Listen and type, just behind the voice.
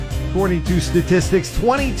According to statistics,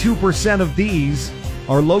 22% of these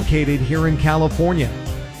are located here in California.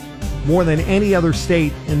 More than any other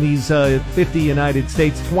state in these 50 United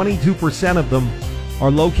States, 22% of them are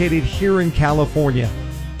located here in California.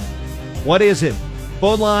 What is it?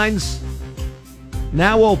 Phone lines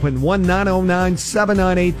now open,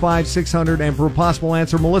 1-909-798-5600. And for a possible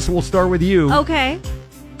answer, Melissa, will start with you. Okay.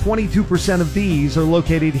 22% of these are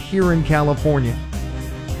located here in California.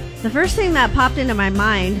 The first thing that popped into my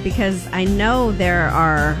mind, because I know there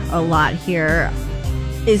are a lot here,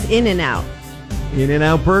 is In-N-Out.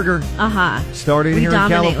 In-N-Out Burger. Started here in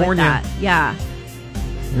California. With that. Yeah.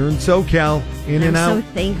 Here in SoCal, In-N-Out I'm so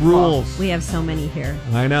thankful rules. We have so many here.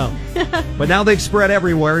 I know. But now they've spread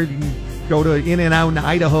everywhere. You can go to In-N-Out in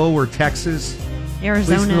Idaho or Texas.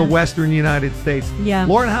 Arizona. At least in the western United States. Yeah.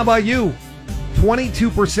 Lauren, how about you?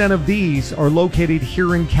 22% of these are located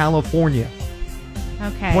here in California.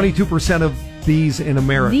 Okay. 22% of these in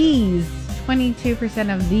America. 22%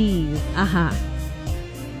 of these. I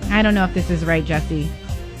don't know if this is right, Jesse.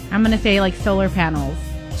 I'm going to say like solar panels.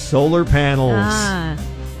 Solar panels. A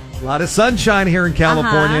lot of sunshine here in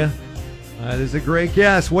California. That is a great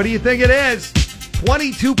guess. What do you think it is?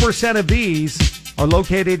 22% of these are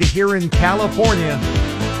located here in California.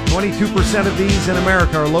 22% of these in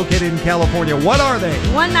America are located in California. What are they?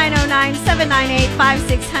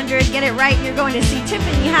 1-909-798-5600. Get it right, and you're going to see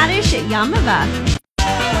Tiffany Haddish at Yamava.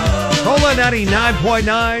 Cola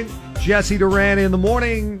 99.9. Jesse Duran in the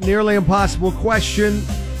morning. Nearly impossible question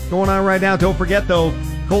going on right now. Don't forget, though,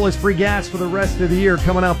 Cola's free gas for the rest of the year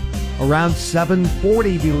coming up around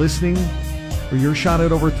 7:40. Be listening for your shot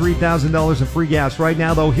at over $3,000 in free gas. Right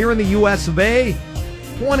now, though, here in the U.S. of A.,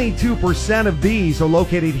 22% of these are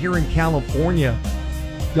located here in California.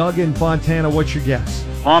 Doug in Fontana, what's your guess?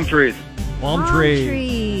 Palm trees. Palm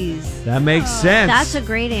trees. That makes sense. That's a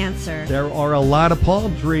great answer. There are a lot of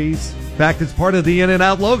palm trees. In fact, it's part of the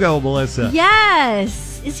In-N-Out logo, Melissa.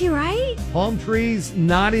 Yes. Is he right? Palm trees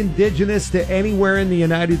not indigenous to anywhere in the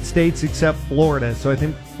United States except Florida. So I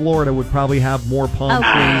think Florida would probably have more palm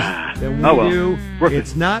trees than we do.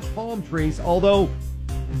 It's not palm trees, although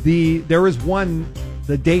there is one,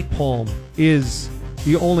 the date palm is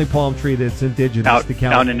the only palm tree that's indigenous to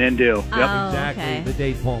California. Out in Indio. Yep. Exactly, okay. the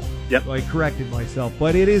date palm. Yep. So I corrected myself.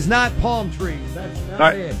 But it is not palm trees. That's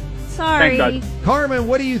not it. Sorry. Thanks, Carmen,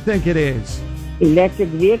 what do you think it is? Electric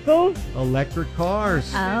vehicles? Electric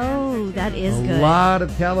cars. Oh, that is A good. lot of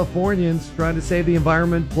Californians trying to save the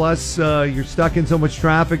environment. Plus, you're stuck in so much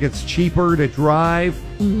traffic. It's cheaper to drive,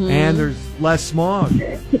 and there's less smog.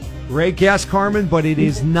 Great guess, Carmen, but it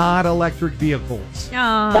is not electric vehicles.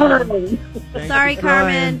 Oh. Sorry,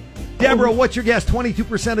 Carmen. Deborah, what's your guess?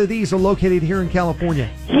 22% of these are located here in California.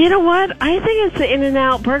 You know what? I think it's the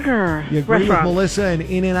In-N-Out Burger You agree restaurant. with Melissa, an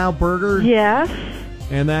In-N-Out Burger? Yes.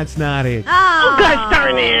 And that's not it. Oh, gosh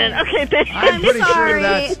darn it. Okay, thanks. I'm pretty sure sorry.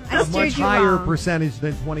 that's I a steered much you higher wrong. percentage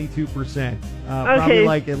than 22%. Probably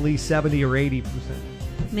like at least 70 or 80%.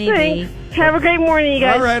 Maybe. Thanks. Have a great morning, you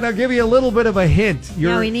guys. All right, I'll give you a little bit of a hint.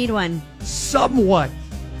 Yeah, we need one. Somewhat,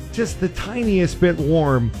 just the tiniest bit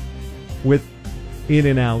warm with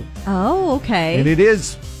In-N-Out. Oh, okay. And it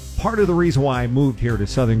is part of the reason why I moved here to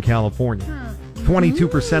Southern California.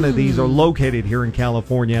 22% of these are located here in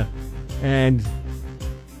California, and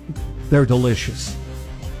they're delicious.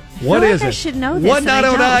 What is I it? should know this, and I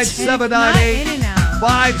don't.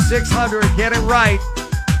 1-909-798-5600. Get it right.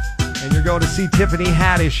 And you're going to see Tiffany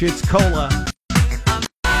Haddish. It's Cola.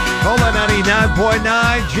 Cola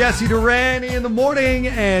 99.9. Jesse Duran in the morning.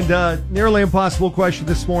 And nearly impossible question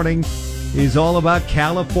this morning is all about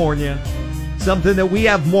California. Something that we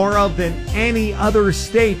have more of than any other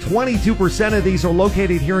state. 22% of these are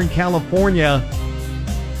located here in California.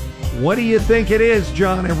 What do you think it is,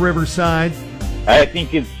 John at Riverside? I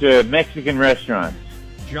think it's Mexican restaurants.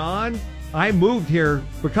 John, I moved here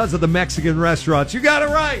because of the Mexican restaurants. You got it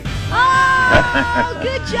right. Oh,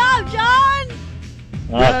 good job, John.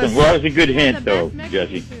 Awesome. Well, that was a good hint, though,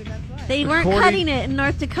 Jesse. They weren't cutting it in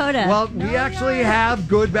North Dakota. Well, we actually have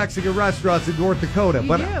good Mexican restaurants in North Dakota.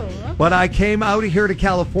 But I came out here to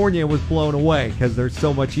California and was blown away because they're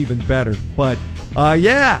so much even better. But,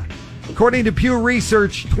 yeah, according to Pew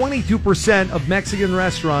Research, 22% of Mexican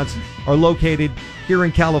restaurants are located here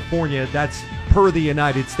in California. That's per the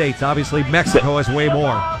United States. Obviously, Mexico has way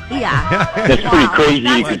more. Yeah. That's pretty crazy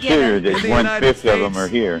That's to a consider given. that In the United 1/5 of them States, are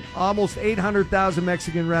here. Almost 800,000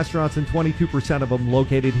 Mexican restaurants and 22% of them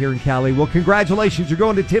located here in Cali. Well, congratulations. You're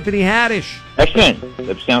going to Tiffany Haddish Excellent.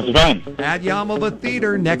 That sounds fun. at Yamava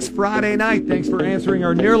Theater next Friday night. Thanks for answering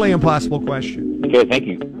our nearly impossible question. Okay, thank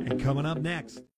you. And coming up next.